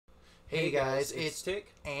Hey guys, it's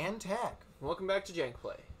Tick. and Tack. Welcome back to Jank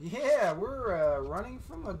Play. Yeah, we're running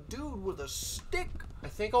from a dude with a stick. I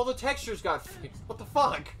think all the textures got fixed. What the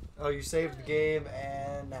fuck? Oh, you saved the game,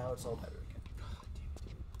 and now it's all better again. God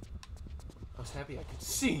damn it. I was happy I could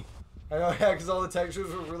see. I know, yeah, because all the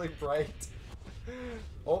textures were really bright.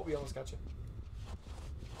 Oh, we almost got you.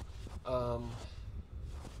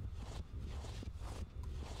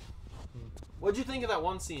 What'd you think of that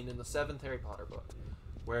one scene in the 7th Harry Potter book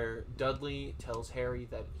where Dudley tells Harry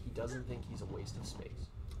that he doesn't think he's a waste of space?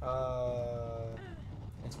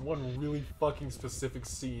 It's one really fucking specific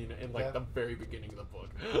scene in like Yeah. the very beginning of the book.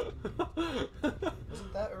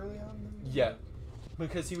 Wasn't that early on? Yeah,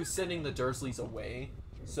 because he was sending the Dursleys away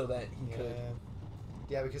so that he could.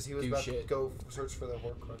 Yeah, because he was do about shit. to go search for the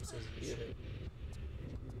Horcruxes and Yeah. shit.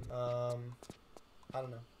 I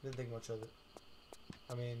don't know. Didn't think much of it.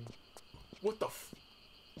 I mean, What the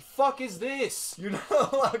fuck is this? you're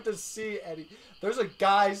not allowed to see any. There's a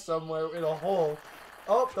guy somewhere in a hole.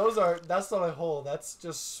 Oh, that's not a hole. That's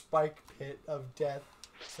just spike pit of death.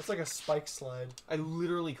 That's like a spike slide. I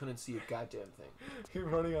literally couldn't see a goddamn thing. You're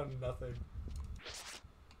running on nothing.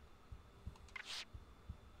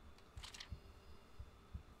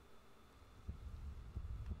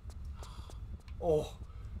 Oh,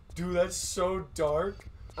 dude, that's so dark.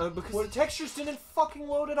 Because the textures didn't fucking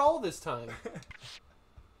load at all this time.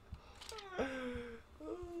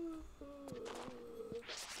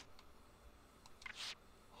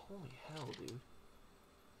 Holy hell, dude.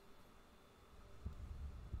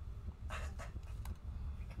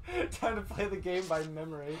 Trying to play the game by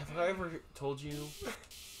memory. Have I ever told you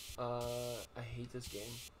I hate this game?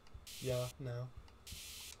 Yeah, no.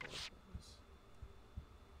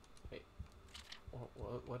 Wait.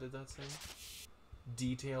 What did that say?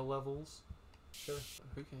 Detail levels? Sure.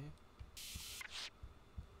 Okay.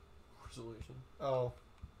 Resolution. Oh.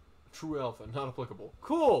 True alpha, not applicable.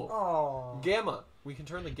 Cool! Oh. Gamma. We can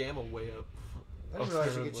turn the gamma way up. I didn't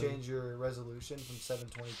realize you could Apparently. change your resolution from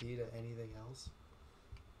 720p to anything else.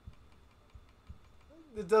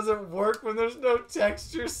 It doesn't work when there's no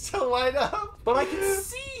textures to light up. But I can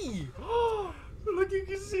see! Look, you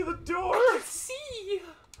can see the door. I can see!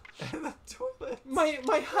 And the toilet. My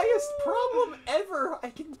highest problem ever! I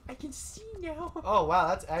can see now. Oh wow,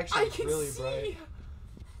 that's actually I can really see! bright.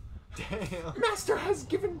 Damn. Master has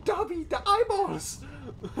given Dobby the eyeballs!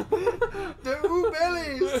 The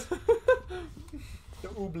oobellies. The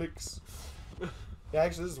ooblicks. Yeah,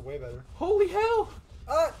 actually, this is way better. Holy hell!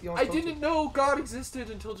 You I almost told didn't know God existed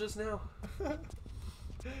until just now. me.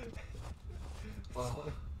 Oh.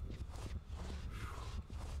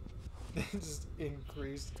 Just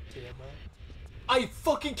increased gamma. I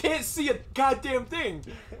fucking can't see a goddamn thing!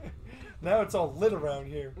 Now it's all lit around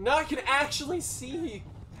here. Now I can actually see!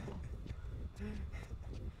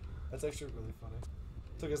 That's actually really funny.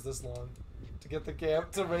 Took us this long to get the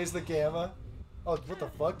to raise the gamma. Oh, what the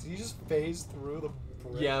fuck? Did you just phase through the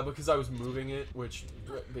brick? Yeah, because I was moving it, which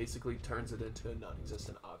basically turns it into a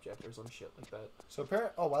non-existent object or some shit like that. So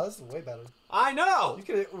apparently, oh wow, this is way better. I know!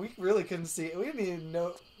 We really couldn't see. We didn't even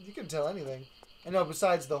know. You couldn't tell anything. And no,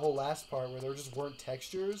 besides the whole last part where there just weren't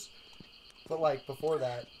textures, but like before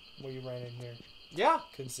that, where you ran in here, Yeah.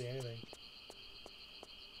 couldn't see anything.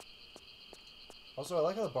 Also, I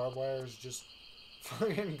like how the barbed wire is just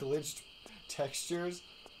fucking glitched textures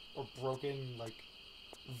or broken like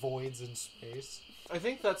voids in space. I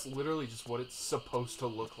think that's literally just what it's supposed to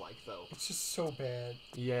look like, though. It's just so bad.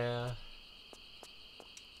 Yeah.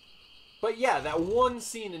 But yeah, that one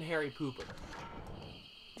scene in Harry pooping.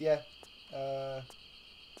 Yeah.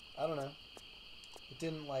 I don't know. It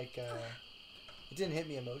didn't like. It didn't hit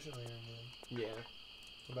me emotionally or anything. Yeah.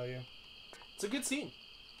 What about you? It's a good scene.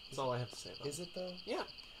 That's all I have to say about it. Is it though? Yeah.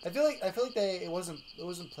 I feel like it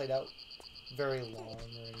wasn't played out very long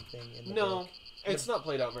or anything in the No, book. it's not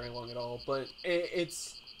played out very long at all, but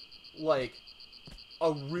it's like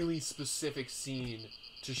a really specific scene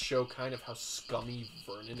to show kind of how scummy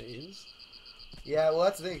Vernon is. Yeah, well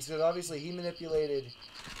that's the thing. Because obviously he didn't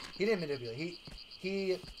manipulate.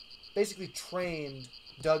 He basically trained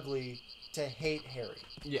Dudley to hate Harry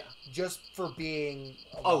Yeah. just for being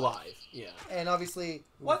Alive. Yeah. And obviously,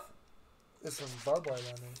 What? There's some barbed wire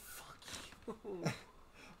down there. Fuck you.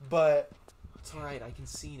 But It's alright, I can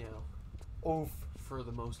see now. oof. For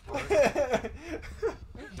the most part. I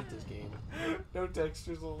hate this game. No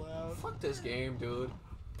textures allowed. Fuck this game, dude.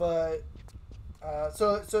 But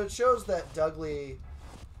so it shows that Dudley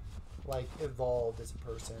like evolved as a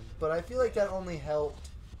person, but I feel like that only helped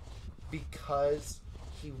because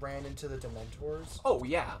he ran into the Dementors. Oh,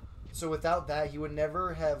 yeah. So without that, he would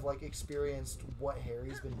never have like experienced what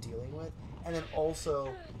Harry's been dealing with, and then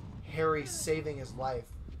also Harry saving his life,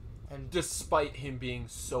 and despite him being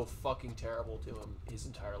so fucking terrible to him his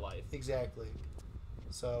entire life. Exactly.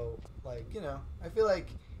 So, like, you know, I feel like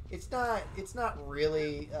it's not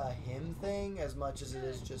really a him thing as much as it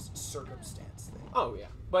is just circumstance thing. Oh yeah,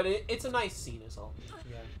 but it's a nice scene is all.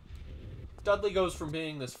 Yeah. Dudley goes from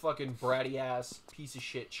being this fucking bratty ass piece of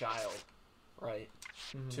shit child, right,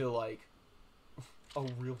 to like a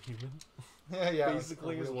real human. Yeah.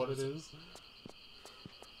 Basically, is what it is.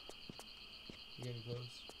 You getting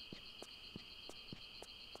close?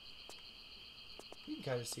 You can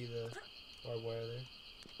kind of see the barbed wire there.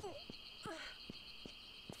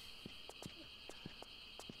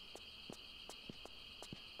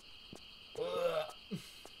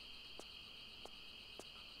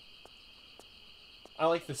 I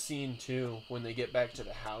like the scene too when they get back to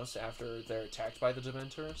the house after they're attacked by the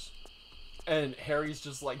Dementors, and Harry's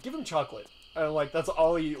just like, "Give him chocolate," and like that's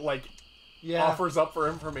all he like offers up for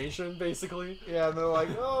information, basically. Yeah, and they're like,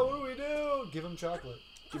 "Oh, what do we do? Give him chocolate.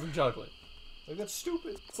 Give him chocolate." Like, that's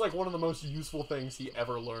stupid. It's like one of the most useful things he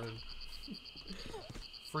ever learned.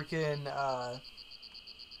 Freaking oh,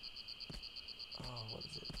 what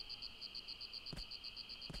is it?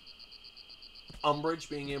 Umbridge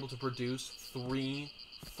being able to produce 3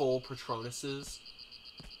 full Patronuses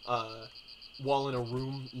while in a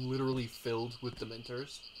room literally filled with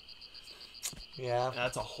Dementors. Yeah.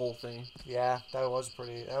 That's a whole thing. Yeah, that was a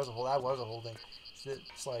whole thing.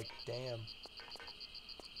 It's like, damn.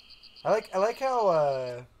 I like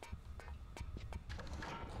how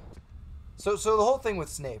so the whole thing with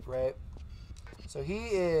Snape, right? So he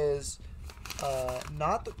is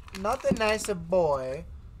not the nicer boy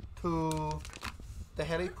to the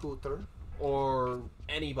Harry Potter. Or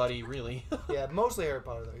anybody, really. Yeah, mostly Harry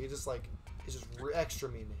Potter, though. He's just extra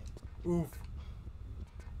mean to him.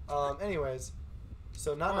 Oof. Anyways,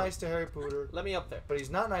 so not nice to Harry Potter. Let me up there. But he's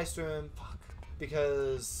not nice to him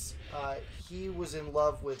because he was in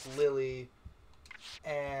love with Lily,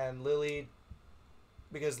 and Lily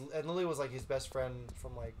was like his best friend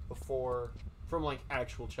from like before. From like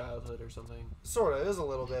actual childhood or something. Sort of. It was a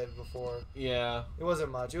little bit before. Yeah. It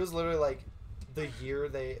wasn't much. It was literally like the year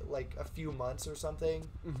like a few months or something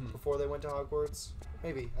before they went to Hogwarts.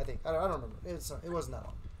 Maybe, I think. I don't remember. It wasn't that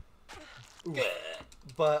long. Ooh.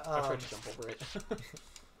 But I tried to jump over it.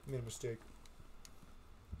 made a mistake.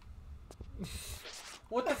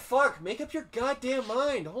 What the fuck? Make up your goddamn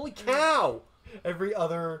mind. Holy cow. Every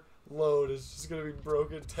other load is just gonna be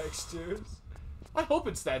broken textures. I hope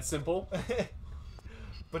it's that simple.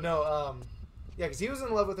 But no, yeah, because he was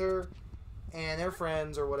in love with her, and they're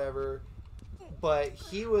friends or whatever. But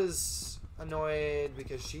he was annoyed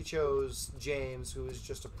because she chose James, who is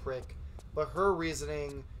just a prick. But her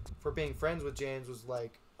reasoning for being friends with James was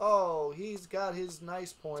like, oh, he's got his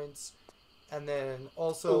nice points. And then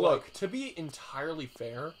also... Look, like, to be entirely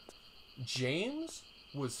fair, James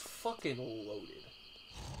was fucking loaded.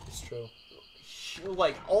 It's true.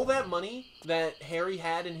 Like, all that money that Harry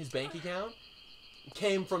had in his bank account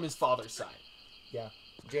came from his father's side. Yeah.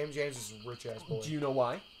 James is a rich-ass boy. Do you know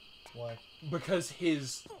why? Why? Because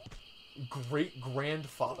his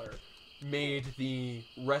great-grandfather made the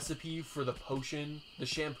recipe for the potion, the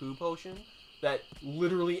shampoo potion, that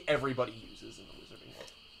literally everybody uses in the Wizarding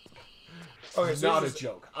World. Okay, so not a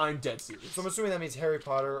joke. I'm dead serious. So I'm assuming that means Harry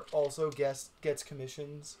Potter also gets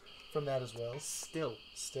commissions from that as well. Still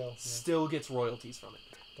yeah. Still gets royalties from it.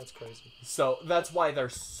 That's crazy. So that's why they're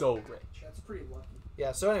so rich. That's pretty lucky.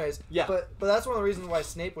 Yeah. So, anyways. Yeah. But that's one of the reasons why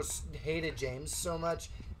Snape hated James so much.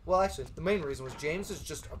 Well, actually, the main reason was James is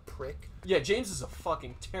just a prick. Yeah, James is a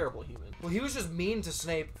fucking terrible human. Well, he was just mean to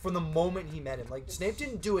Snape from the moment he met him. Like, Snape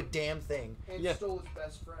didn't do a damn thing. And stole his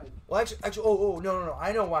best friend. Well, actually, no.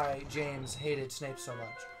 I know why James hated Snape so much.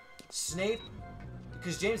 Snape,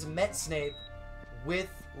 because James met Snape with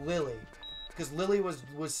Lily. Because Lily was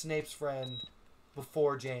Snape's friend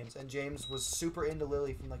before James. And James was super into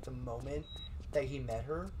Lily from, like, the moment that he met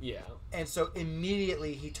her. Yeah. And so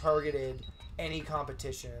immediately he targeted any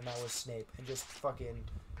competition, and that was Snape, and just fucking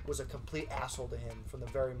was a complete asshole to him from the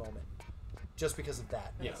very moment, just because of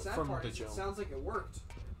that. And Yeah, the sad from part the is jump. it sounds like it worked.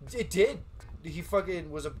 It did. He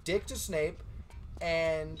fucking was a dick to Snape,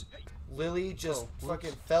 and Lily just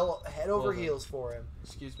fucking fell head over heels for him.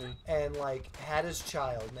 Excuse me. And like had his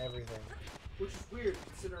child and everything. Which is weird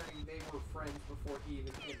considering they were friends before he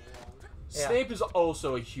even came along. Yeah. Snape is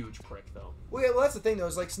also a huge prick, though. Well, yeah, well, that's the thing though.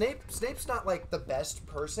 Is like Snape's not like the best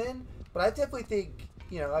person, but I definitely think,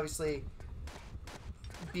 you know, obviously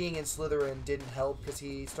being in Slytherin didn't help because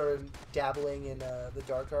he started dabbling in the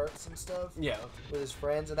dark arts and stuff. Yeah. With his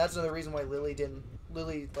friends, and that's another reason why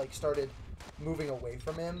Lily like started moving away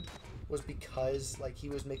from him, was because like he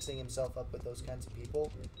was mixing himself up with those kinds of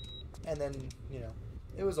people, and then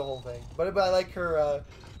it was a whole thing. But I like her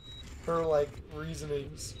like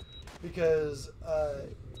reasonings because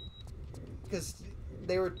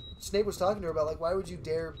Snape was talking to her about like, why would you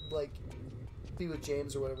dare like be with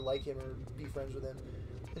James or whatever, like him or be friends with him,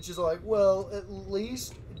 and she's like, well, at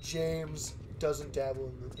least James doesn't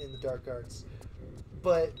dabble in the dark arts.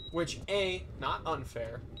 But which not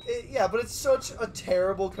unfair. But it's such a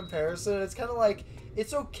terrible comparison. It's kind of like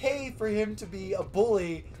it's okay for him to be a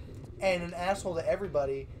bully and an asshole to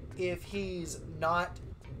everybody if he's not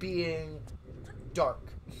being dark,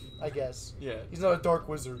 I guess. Yeah. He's not a dark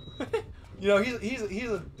wizard. He's a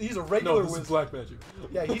regular wizard. Is black magic.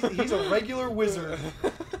 Yeah, he's a regular wizard,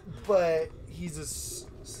 but he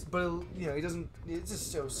doesn't. It's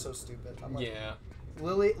just so stupid. I'm like, yeah.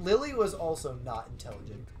 Lily was also not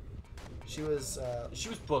intelligent. She was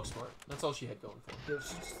book smart. That's all she had going for her.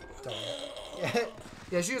 She's just dumb.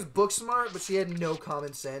 Yeah, she was book smart, but she had no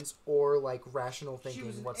common sense or like rational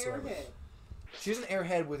thinking whatsoever. Airhead. She was an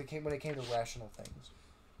airhead when it came to rational things.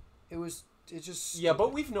 It's just stupid. Yeah,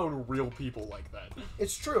 but we've known real people like that.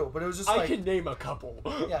 It's true, but it was just I like can name a couple.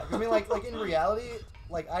 Yeah, I mean like in reality,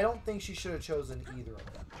 like I don't think she should have chosen either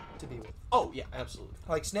of them to be with. Oh yeah, absolutely.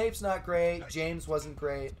 Like Snape's not great, James wasn't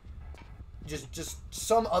great. Just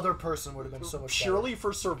some other person would have been so much purely better.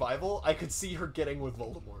 For survival. I could see her getting with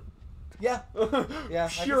Voldemort. Yeah, yeah.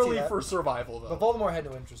 Purely for survival, though. But Voldemort had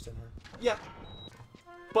no interest in her. Yeah,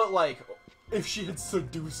 but like, if she had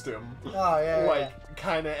seduced him,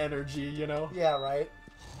 kind of energy, Yeah, right.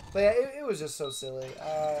 But yeah, it was just so silly.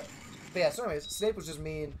 But yeah, so anyways, Snape was just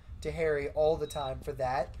mean to Harry all the time for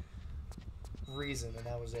that reason, and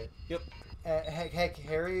that was it. Yep. Heck,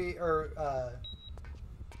 Harry or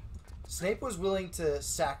Snape was willing to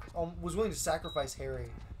sacrifice Harry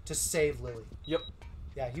to save Lily. Yep.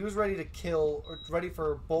 Yeah, he was ready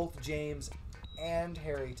for both James and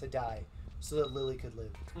Harry to die so that Lily could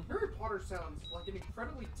live. Harry Potter sounds like an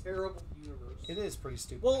incredibly terrible universe. It is pretty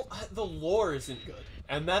stupid. Well, the lore isn't good,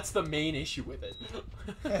 and that's the main issue with it.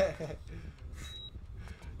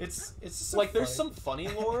 It's just like so there's some funny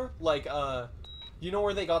lore, like you know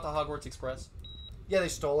where they got the Hogwarts Express? Yeah, they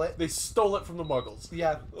stole it. They stole it from the Muggles.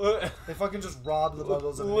 Yeah, they fucking just robbed the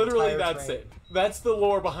Muggles of an Literally, entire that's train. it. That's the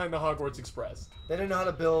lore behind the Hogwarts Express. They didn't know how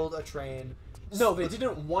to build a train. No, they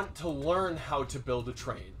didn't want to learn how to build a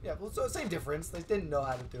train. Yeah, well, so same difference. They didn't know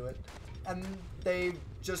how to do it, and they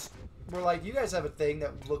just were like, "You guys have a thing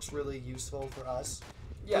that looks really useful for us."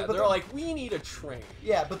 Yeah, but they're like, "We need a train."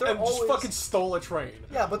 Yeah, but they're always just fucking stole a train.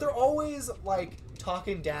 Yeah, but they're always like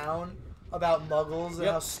talking down about Muggles and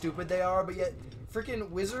how stupid they are, but yet freaking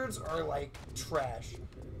wizards are like trash.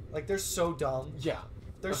 Like they're so dumb. Yeah,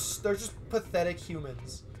 they're just pathetic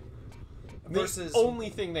humans. Versus the only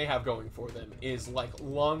thing they have going for them is like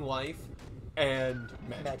long life and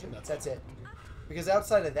magic. That's it. Because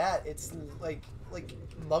outside of that, it's like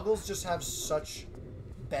Muggles just have such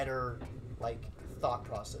better like thought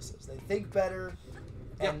processes. They think better,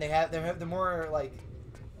 and they have more like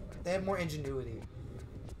they have more ingenuity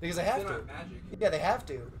because they have to. Magic. Yeah, they have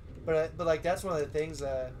to. But like that's one of the things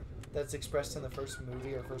that's expressed in the first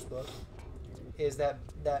movie or first book is that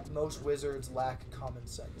most wizards lack common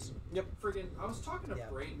sense. Yep. Friggin', I was talking to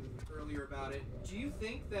Brayden earlier about it. Do you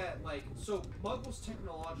think that, like, so Muggles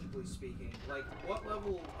technologically speaking, like, what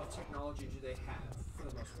level of technology do they have for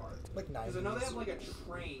the most part? Like 90s. Because I know they have, like, a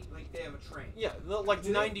train. Like, they have a train. Yeah, like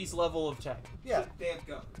 90s level of tech. Yeah. So they have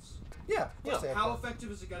guns. Yeah. How effective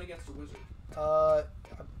is a gun against a wizard?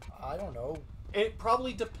 I don't know. It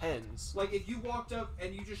probably depends. Like, if you walked up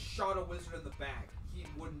and you just shot a wizard in the back, he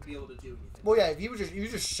wouldn't be able to do anything. Well, yeah, if you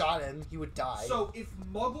just shot him, he would die. So, if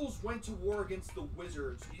Muggles went to war against the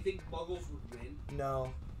wizards, do you think Muggles would win?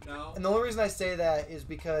 No. No? And the only reason I say that is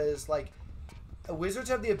because, like, wizards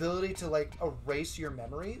have the ability to, like, erase your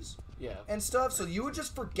memories. Yeah. And stuff, so you would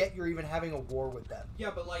just forget you're even having a war with them.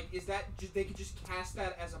 Yeah, but, like, is that just, they could just cast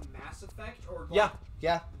that as a Mass Effect? Or, like,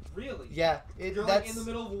 Yeah. Really? Yeah. You're, like, in the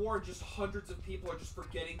middle of a war, just hundreds of people are just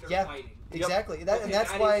forgetting they're fighting. Exactly. Yep. And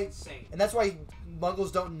that's why... insane. And that's why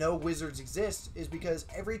Muggles don't know wizards exist, is because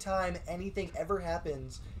every time anything ever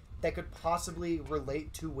happens that could possibly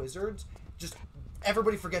relate to wizards, just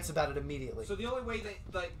everybody forgets about it immediately. So the only way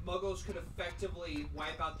that like Muggles could effectively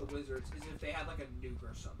wipe out the wizards is if they had like a nuke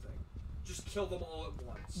or something. Just kill them all at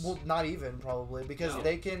once. Well, not even probably because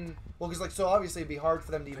they can. Well, because like so obviously it'd be hard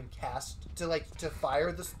for them to even to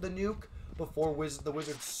fire the nuke before the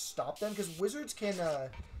wizards stop them because wizards can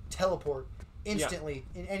teleport instantly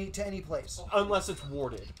in any place. Unless it's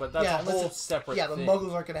warded, but that's a whole separate thing. Yeah, the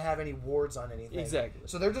Muggles aren't going to have any wards on anything. Exactly.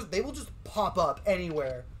 So they will just pop up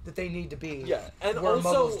anywhere that they need to be. Yeah, and where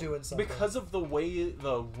also Muggles doing something. because of the way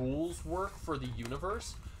the rules work for the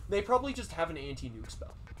universe, they probably just have an anti-nuke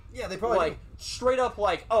spell. Yeah, they probably like straight up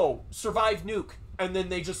like, oh, survive nuke, and then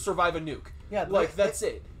they just survive a nuke. Yeah, like that's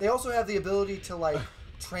it. They also have the ability to like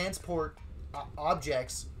transport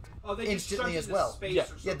objects instantly as well. Yeah,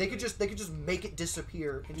 they could just make it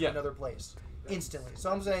disappear into another place instantly.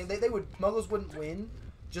 So I'm saying Muggles wouldn't win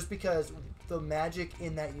just because the magic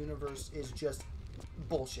in that universe is just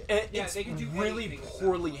bullshit. And it's they can do really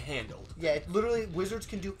poorly handled. Yeah, literally wizards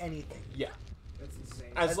can do anything. Yeah. That's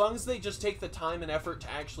insane. As long as they just take the time and effort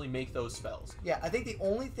to actually make those spells. Yeah, I think the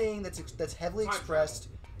only thing that's heavily expressed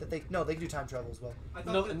that they can do time travel as well.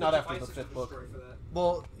 No, not after the 5th book.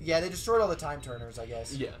 Well, yeah, they destroyed all the time turners, I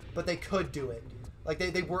guess. Yeah. But they could do it. Like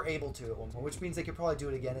they were able to at one point, which means they could probably do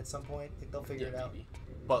it again at some point. Like, they'll figure it out. Maybe.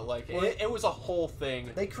 But like it was a whole thing.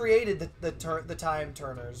 They created the time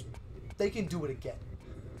turners. They can do it again.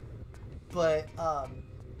 But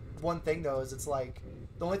one thing though is it's like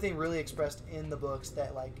the only thing really expressed in the books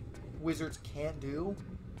that like wizards can't do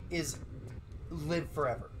is live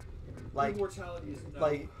forever. Like immortality is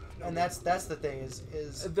and that's the thing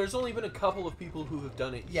is there's only been a couple of people who have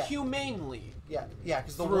done it humanely. Yeah,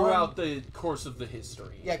 because throughout the course of the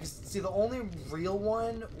history. Yeah, because see, the only real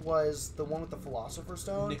one was the one with the Philosopher's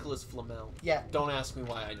Stone. Nicholas Flamel. Yeah. Don't ask me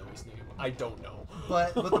why I know his name. I don't know.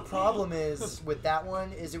 But the problem is with that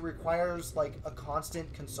one is it requires like a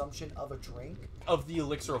constant consumption of a drink of the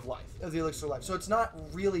elixir of life. Of the elixir of life. So it's not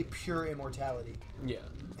really pure immortality. Yeah.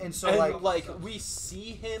 And so like we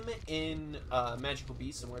see him in Magical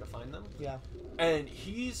Beasts and Where to Find Them. Yeah. And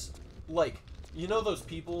he's like, you know those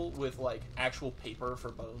people with like actual paper for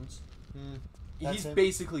bones? He's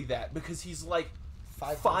basically that because he's like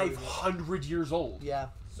 500 years old. Yeah.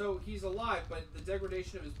 So he's alive, but the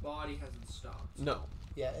degradation of his body hasn't stopped. No.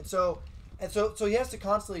 Yeah, and so he has to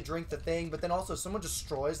constantly drink the thing, but then also someone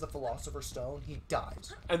destroys the Philosopher's Stone, he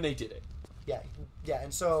dies. And they did it. Yeah,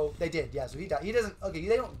 and so they did. Yeah, so he died. He doesn't. Okay,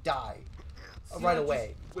 they don't die right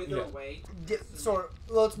away. Wither away.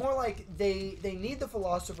 Well, it's more like they need the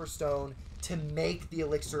Philosopher's Stone to make the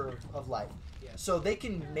elixir of life. Yeah. So they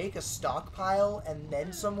can make a stockpile and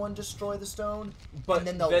then someone destroy the stone. But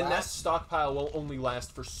then that stockpile will only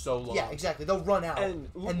last for so long. Yeah, exactly. They'll run out. And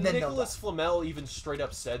then Nicholas Flamel even straight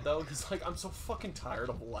up said though, he's like, I'm so fucking tired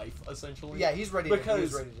of life, essentially. Yeah, he's ready.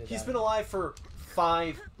 Because he's been alive for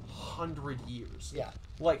 500 years. Yeah.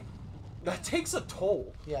 Like, that takes a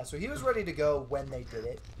toll. Yeah, so he was ready to go when they did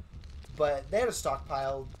it. But they had a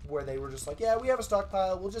stockpile where they were just like, yeah, we have a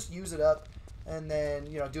stockpile, we'll just use it up. And then,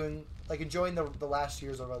 enjoying the last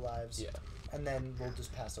years of our lives. Yeah. And then we'll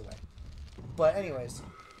just pass away. But anyways,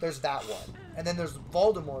 there's that one. And then there's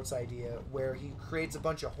Voldemort's idea where he creates a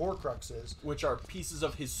bunch of Horcruxes. Which are pieces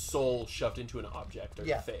of his soul shoved into an object or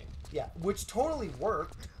thing. Yeah, which totally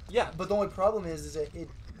worked. Yeah. But the only problem is that it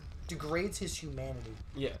degrades his humanity.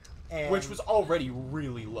 Yeah. Which was already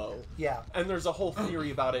really low. Yeah. And there's a whole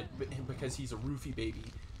theory about it because he's a roofie baby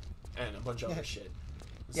and a bunch of other shit.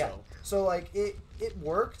 Yeah. So it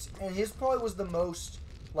worked, and his probably was the most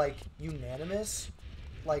unanimous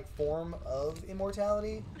form of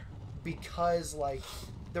immortality because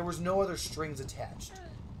there was no other strings attached.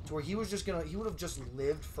 To where he would have just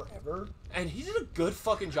lived forever. And he did a good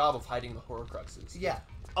fucking job of hiding the Horcruxes. Yeah.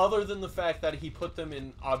 Other than the fact that he put them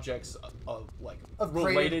in objects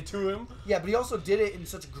related to him. Yeah, but he also did it in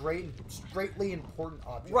such greatly important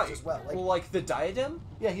objects as well. Like the diadem?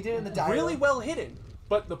 Yeah, he did it in the diadem. Really well hidden.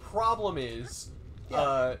 But the problem is,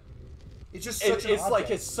 it's just such an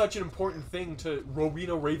object. It's such an important thing to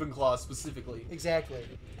Rowena Ravenclaw specifically. Exactly.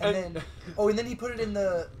 And then he put it in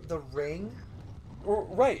the ring.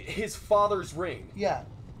 Right, his father's ring. Yeah.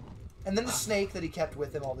 And then the snake that he kept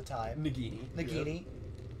with him all the time. Nagini.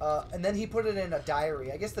 Yep. And then he put it in a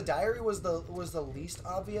diary. I guess the diary was the least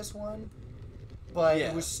obvious one, but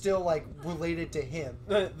it was still related to him.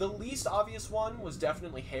 The least obvious one was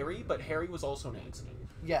definitely Harry, but Harry was also an accident.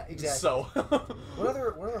 Yeah, exactly. So what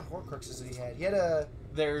other Horcruxes did he have? He had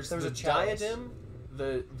there's the diadem,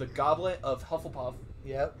 the goblet of Hufflepuff.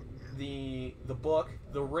 Yep. The book,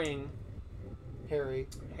 the ring. Harry.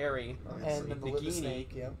 And then the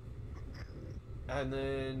snake. Yep. And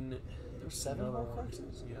then there's 7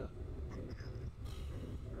 Horcruxes? Yeah.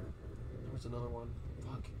 There was another one.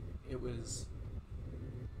 Fuck. It was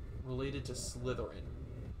related to Slytherin.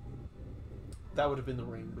 That would have been the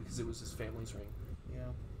ring because it was his family's ring.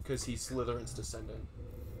 Yeah. Because he's Slytherin's descendant.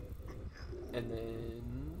 And then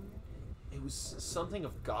it it was something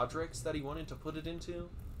of Godric's that he wanted to put it into,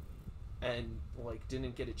 and like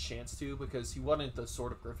didn't get a chance to because he wanted the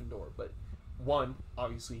Sword of Gryffindor. But one,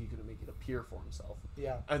 obviously he couldn't make it appear for himself.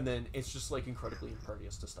 Yeah. And then it's just like incredibly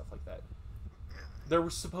impervious to stuff like that. There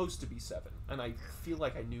was supposed to be 7, and I feel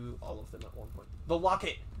like I knew all of them at one point. The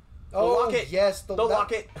locket. Locket. Yes, the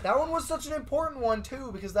locket. That one was such an important one too,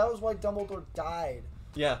 because that was why Dumbledore died.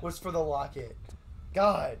 Yeah. Was for the locket.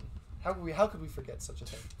 God, how could we forget such a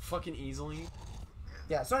thing? Fucking easily.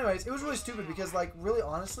 Yeah. So, anyways, it was really stupid because, like, really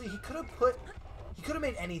honestly, he could have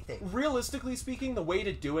made anything. Realistically speaking, the way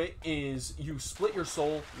to do it is you split your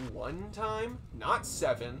soul 1 time, not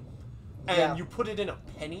 7, and you put it in a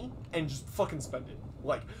penny and just fucking spend it.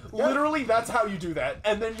 Like, literally, that's how you do that.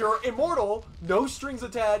 And then you're immortal, no strings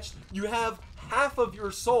attached. You have half of your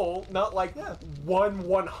soul, not like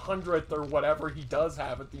 1/100th or whatever he does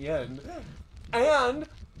have at the end. Yeah. And,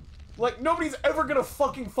 like, nobody's ever gonna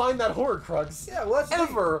fucking find that Horcrux. Yeah, well, that's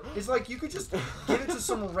ever. It's like you could just give it to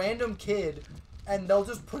some random kid, and they'll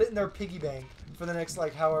just put it in their piggy bank for the next,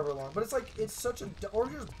 like, however long. But it's like, it's such a... Or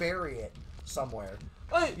just bury it somewhere.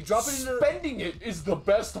 You drop it into... Spending it is the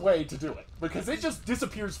best way to do it, because it just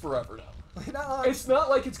disappears forever now. It's not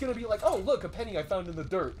like it's going to be like, oh, look, a penny I found in the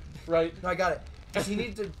dirt, right? No, I got it. So you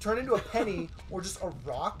need to turn into a penny or just a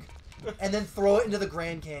rock, and then throw it into the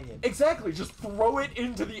Grand Canyon. Exactly, just throw it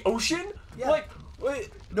into the ocean? Yeah. Like,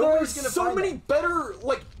 nobody's going to so many better...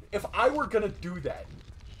 Like, if I were going to do that,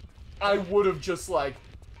 I would have just, like,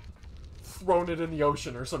 thrown it in the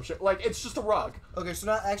ocean or some shit. Like, it's just a rock. Okay, so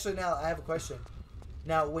now I have a question.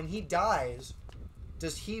 Now, when he dies,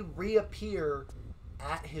 does he reappear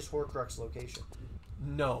at his Horcrux location?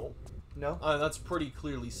 No. No? That's pretty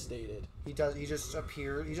clearly stated. He does. He just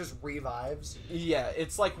appears. He just revives. Yeah,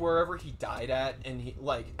 it's like wherever he died at, and he,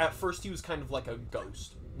 like, at first he was kind of like a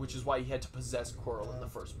ghost, which is why he had to possess Quirrell in the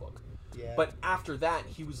first book. Yeah. But after that,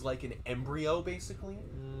 he was like an embryo, basically,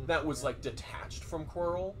 that was, like, detached from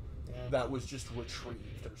Quirrell, that was just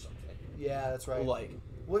retrieved or something. Yeah, that's right. Like...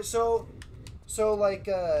 So, like,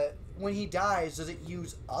 when he dies, does it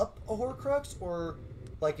use up a Horcrux, or,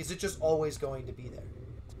 like, is it just always going to be there?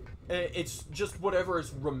 It's just whatever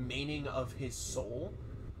is remaining of his soul,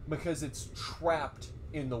 because it's trapped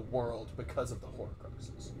in the world because of the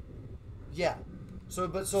Horcruxes. Yeah. So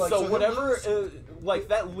whatever, like,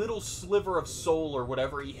 that little sliver of soul or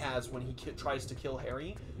whatever he has when he tries to kill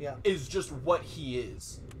Harry, is just what he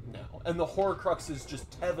is now. And the Horcruxes just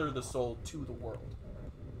tether the soul to the world.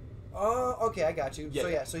 Oh, okay, I got you.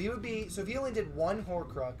 Yeah. So he would be... So if he only did one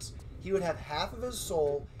Horcrux, he would have half of his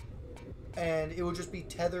soul, and it would just be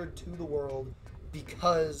tethered to the world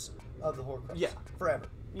because of the Horcrux. Yeah. Forever.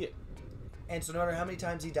 Yeah. And so no matter how many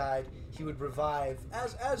times he died, he would revive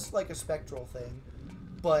as like a spectral thing.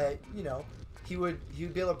 But, you know, he would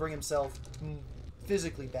be able to bring himself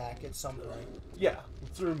physically back at some point. Yeah,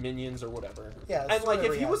 through minions or whatever. Yeah, and like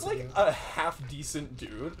if he was like a half decent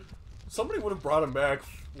dude, somebody would have brought him back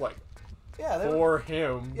like for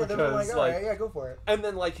him because they were like, all right, go for it. And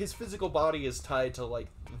then like his physical body is tied to like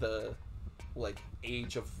the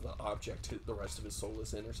age of the object the rest of his soul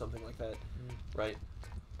is in or something like that, right?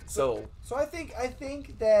 So I think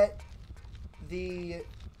that he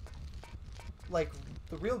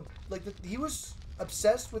was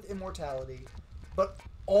obsessed with immortality, but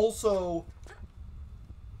also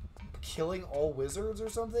killing all wizards or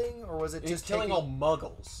something, or was it just killing all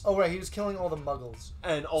Muggles? Oh right, he was killing all the Muggles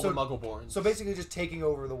and all the Muggleborns. So basically, just taking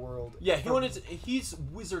over the world. Yeah, he's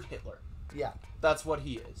Wizard Hitler. Yeah, that's what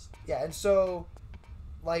he is. Yeah, and so,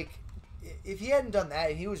 like, if he hadn't done that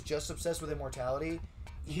and he was just obsessed with immortality,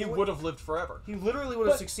 he would have lived forever. He literally would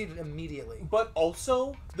have succeeded immediately. But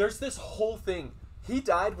also, there's this whole thing. He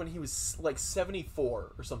died when he was like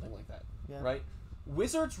 74 or something like that, right?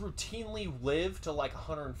 Wizards routinely live to like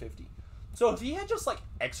 150. So if he had just like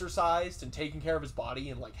exercised and taken care of his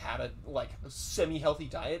body and like had a semi-healthy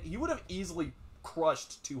diet, he would have easily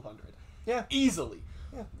crushed 200. Yeah, easily.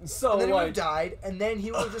 Yeah. So and then he would have died, and then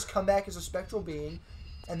he would have just come back as a spectral being,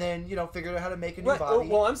 and then figured out how to make a new body.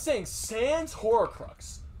 Well, I'm saying sans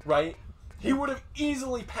Horcrux, right? He would have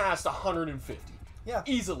easily passed 150. Yeah.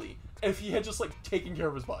 Easily. If he had just like taken care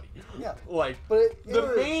of his body. Yeah. Like, but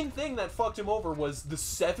the main thing that fucked him over was the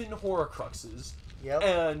 7 Horcruxes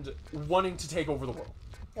and wanting to take over the world.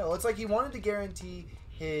 Yeah, well, it's like he wanted to guarantee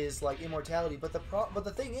his like immortality, but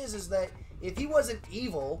the thing is that if he wasn't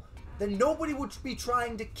evil, then nobody would be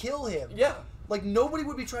trying to kill him. Yeah. Like, nobody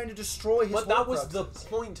would be trying to destroy his Horcruxes. But that was the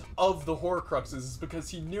point of the Horcruxes, is because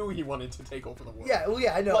he knew he wanted to take over the world. Yeah, well,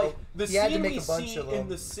 yeah, I know. Like, the he had to scene make we a bunch see of them. in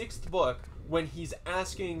the 6th book, when he's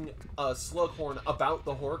asking Slughorn about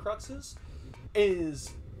the Horcruxes,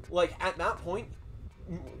 is like, at that point,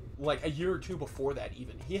 like, a year or two before that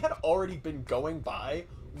even, he had already been going by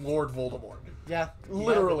Lord Voldemort. Yeah.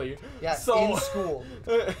 Literally. Yeah, so, in school.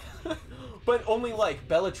 But only, like,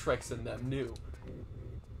 Bellatrix and them knew.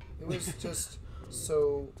 It was just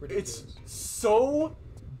so ridiculous. It's so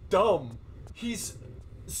dumb. He's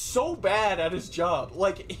so bad at his job.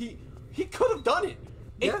 Like, he could have done it.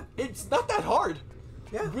 Yeah. It's not that hard.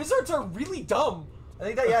 Yeah. Wizards are really dumb.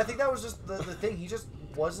 I think that was just the thing. He just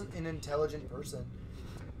wasn't an intelligent person.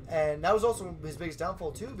 And that was also his biggest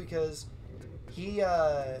downfall, too, because he,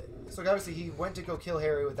 so obviously he went to go kill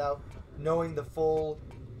Harry without knowing the full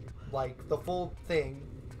thing.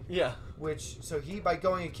 Yeah. Which, so he, by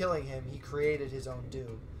going and killing him, he created his own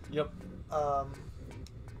doom. Yep.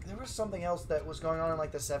 There was something else that was going on in,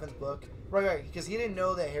 like, the 7th book. Right, because he didn't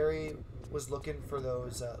know that Harry was looking for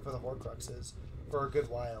those, for the Horcruxes for a good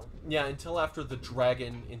while. Yeah, until after the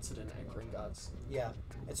dragon incident at Gringotts. Yeah.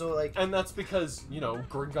 And so, like... And that's because, you know,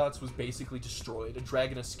 Gringotts was basically destroyed, a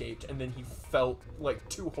dragon escaped, and then he felt, like,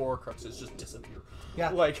 2 Horcruxes just disappear. Yeah.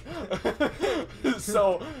 Like,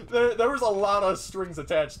 so, there was a lot of strings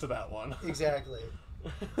attached to that one. Exactly.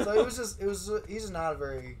 So he's just not a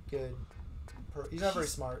very good... He's not very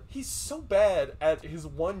smart. He's so bad at his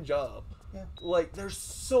one job. Yeah. Like, there's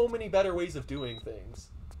so many better ways of doing things.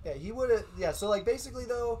 Yeah, he would have... Yeah, so, like, basically,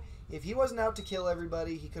 though, if he wasn't out to kill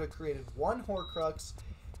everybody, he could have created 1 Horcrux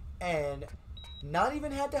and not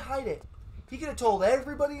even had to hide it. He could have told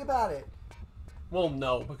everybody about it. Well,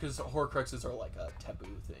 no, because Horcruxes are, like, a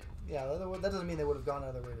taboo thing. Yeah, that doesn't mean they would have gone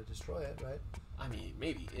out of their way to destroy it, right? I mean,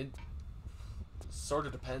 maybe. It sort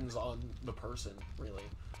of depends on the person, really.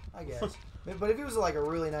 I guess. But if he was, like, a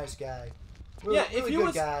really nice guy... Really, yeah, really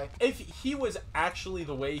good guy. If he was actually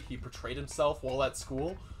the way he portrayed himself while at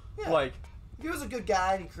school, yeah. like... If he was a good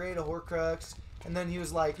guy and he created a Horcrux, and then he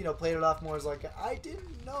was like, you know, played it off more as like, I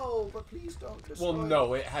didn't know, but please don't destroy Well,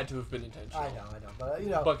 no, it had to have been intentional. I know, but, you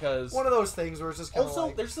know, because one of those things where it's just kind of also,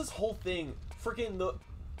 like... there's this whole thing, freaking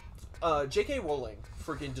J.K. Rowling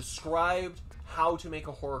freaking described how to make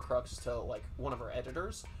a Horcrux to, like, one of her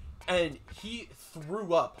editors, and he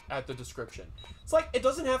threw up at the description. It's like, it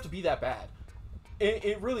doesn't have to be that bad.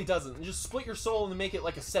 It really doesn't. Just split your soul and make it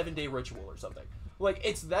like a 7-day ritual or something. Like,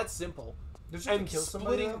 it's that simple. Did you kill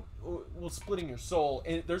somebody? Splitting your soul,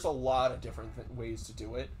 there's a lot of different ways to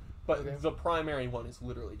do it, but the primary one is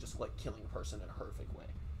literally just, like, killing a person in a horrific way.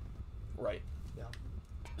 Right. Yeah.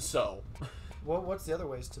 So. What's the other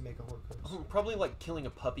ways to make a Horcrux? Probably, like, killing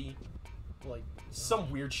a puppy. Like,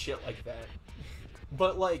 some weird shit like that.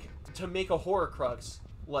 But, like, to make a Horcrux,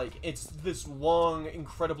 like, it's this long,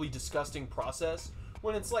 incredibly disgusting process,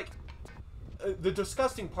 when it's like, the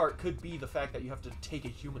disgusting part could be the fact that you have to take a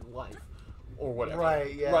human life, or whatever.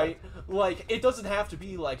 Right, yeah. Right? Like, it doesn't have to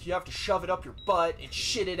be like, you have to shove it up your butt, and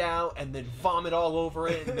shit it out, and then vomit all over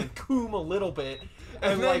it, and then coom a little bit,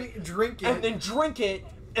 and then like, drink it. And then drink it,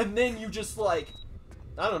 and then you just, like,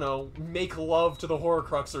 I don't know, make love to the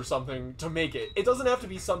Horcrux or something to make it. It doesn't have to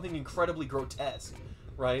be something incredibly grotesque,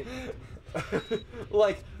 right?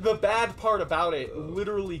 Like, the bad part about it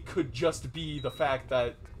literally could just be the fact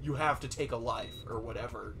that you have to take a life or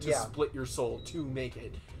whatever to split your soul to make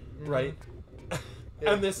it, right?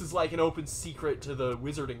 Yeah. And this is like an open secret to the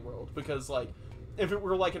wizarding world, because, like, if it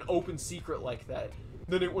were like an open secret like that,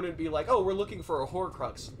 then it wouldn't be like, oh, we're looking for a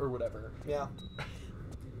Horcrux or whatever. Yeah.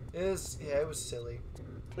 It was silly.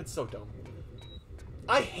 It's so dumb.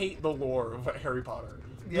 I hate the lore of Harry Potter.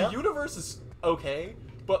 Yeah? The universe is okay,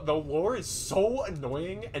 but the lore is so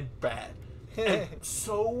annoying and bad. And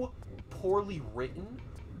so poorly written.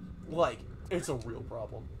 Like, it's a real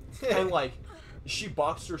problem. And, like, she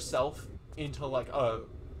boxed herself into, like, a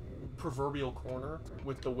proverbial corner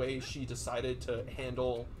with the way she decided to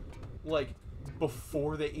handle, like,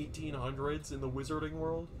 before the 1800s in the wizarding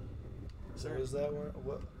world. So is that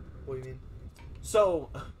what do you mean? So,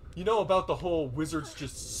 you know about the whole wizards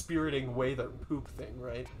just spiriting away their poop thing,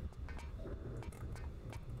 right?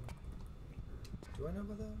 Do I know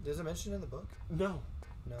about that? Does it mention it in the book? No.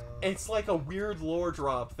 No. It's like a weird lore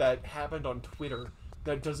drop that happened on Twitter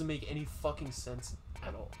that doesn't make any fucking sense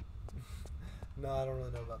at all. No, I don't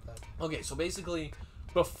really know about that. Okay, so basically,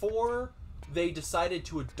 before they decided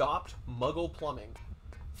to adopt Muggle plumbing,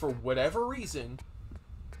 for whatever reason,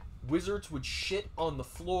 wizards would shit on the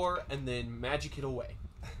floor and then magic it away.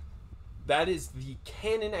 That is the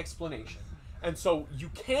canon explanation. And so you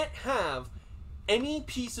can't have any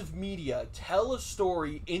piece of media tell a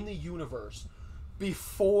story in the universe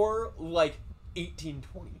before, like,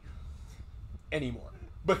 1820 anymore.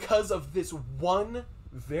 Because of this one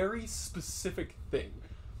very specific thing,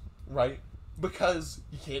 right? Because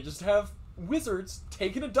you can't just have wizards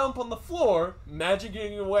taking a dump on the floor,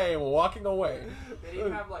 magicking away and walking away. They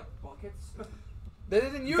didn't have like buckets. They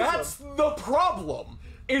didn't use That's them. the problem.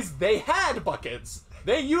 Is they had buckets.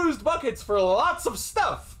 They used buckets for lots of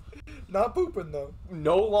stuff. Not pooping though.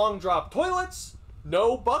 No long drop toilets,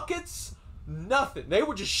 no buckets, nothing. They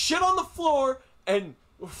would just shit on the floor and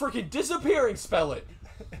freaking disappearing spell it.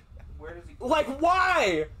 Where does he go? Like,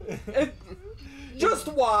 why? Just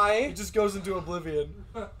why? It just goes into oblivion.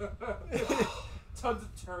 Tons of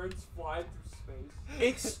turds flying through space.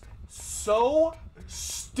 It's so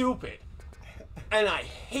stupid. And I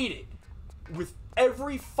hate it with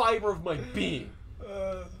every fiber of my being.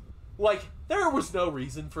 Like, there was no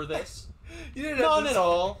reason for this. You didn't None have at to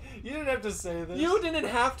all. You didn't have to say this. You didn't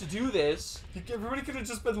have to do this. Everybody could have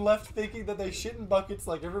just been left thinking that they shit in buckets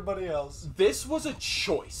like everybody else. This was a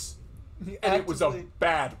choice. He And it was a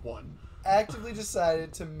bad one. actively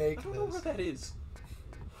decided to make I don't know where this. that is.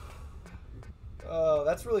 Oh,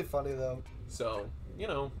 that's really funny though. So, you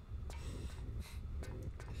know.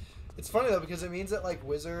 It's funny though because it means that like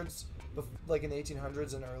wizards, like in the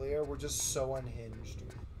 1800s and earlier, were just so unhinged.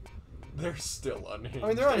 They're still unhinged. I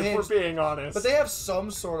mean, they're unhinged, if we're being honest. But they have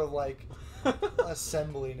some sort of like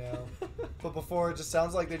assembly now. But before, it just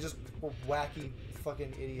sounds like they just were wacky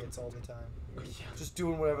fucking idiots all the time. Yeah. Just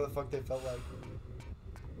doing whatever the fuck they felt like.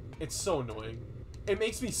 It's so annoying. It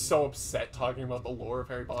makes me so upset talking about the lore of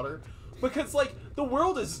Harry Potter. Because, like, the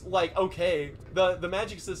world is, like, okay. The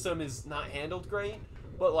magic system is not handled great,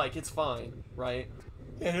 but, like, it's fine, right?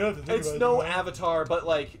 Yeah, you don't have to think It's about no it. Avatar, but,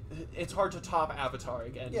 like, it's hard to top Avatar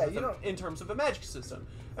again. Yeah, with you the- don't- in terms of a magic system.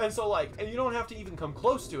 And so, like, and you don't have to even come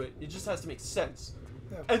close to it. It just has to make sense.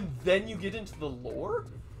 Yeah. And then you get into the lore,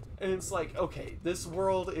 and it's like, okay, this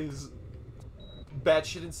world is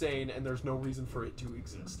batshit insane, and there's no reason for it to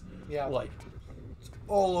exist. Yeah. Like,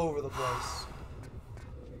 All over the place.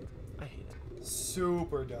 I hate it.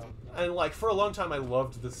 Super dumb. And, like, for a long time I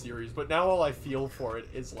loved the series, but now all I feel for it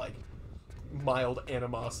is, like, mild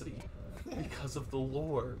animosity. Because of the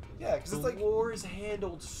lore. Yeah, because The it's like lore is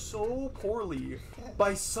handled so poorly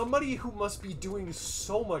by somebody who must be doing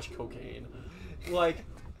so much cocaine. Like,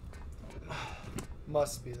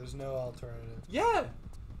 must be. There's no alternative. yeah,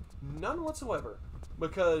 none whatsoever.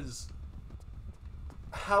 Because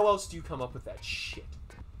how else do you come up with that shit?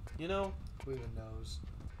 You know? Who even knows?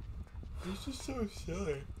 It's just so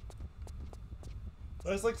silly.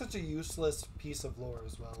 But it's like such a useless piece of lore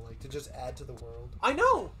as well, like to just add to the world. I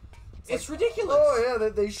know! It's like, ridiculous! Oh yeah,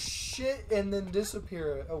 they shit and then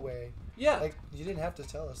disappear away. Yeah, Like you didn't have to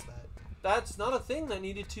tell us that. that's not a thing that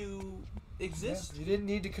needed to exist. Yeah, you didn't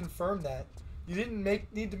need to confirm that. You didn't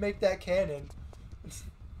need to make that canon.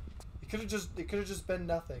 It could have just been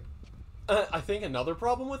nothing. I think another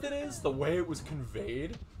problem with it is the way it was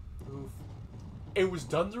conveyed. Oof. It was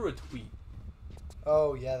done through a tweet.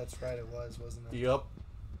 Oh yeah, that's right. It was, wasn't it? Yep.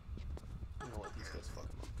 I'm gonna let these guys fuck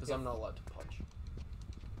him up, because I'm not allowed to punch.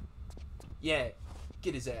 Yeah,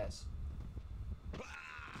 get his ass.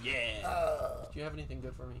 Yeah. Do you have anything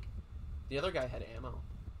good for me? The other guy had ammo. Do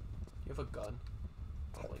you have a gun?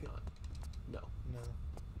 Probably not. No. No.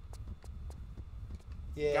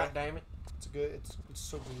 Yeah. God damn it. It's good. It's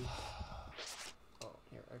so weird. Oh,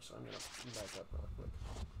 here, actually, I'm gonna back up real quick.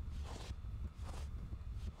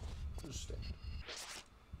 Just stay.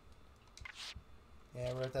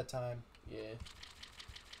 Yeah, we're at that time. Yeah.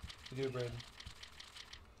 You do, Braden.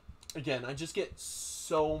 Again, I just get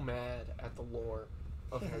so mad at the lore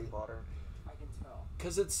of Harry Potter. I can tell.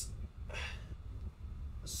 Because it's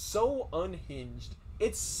so unhinged.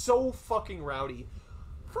 It's so fucking rowdy.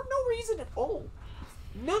 For no reason at all.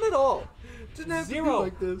 None at all. Didn't have Zero. to be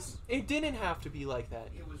like this. It didn't have to be like that.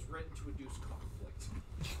 It was written to reduce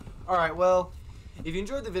conflict. All right. Well, if you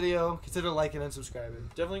enjoyed the video, consider liking and subscribing.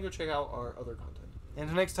 Definitely go check out our other content. And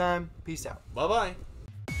until next time, peace out. Bye-bye.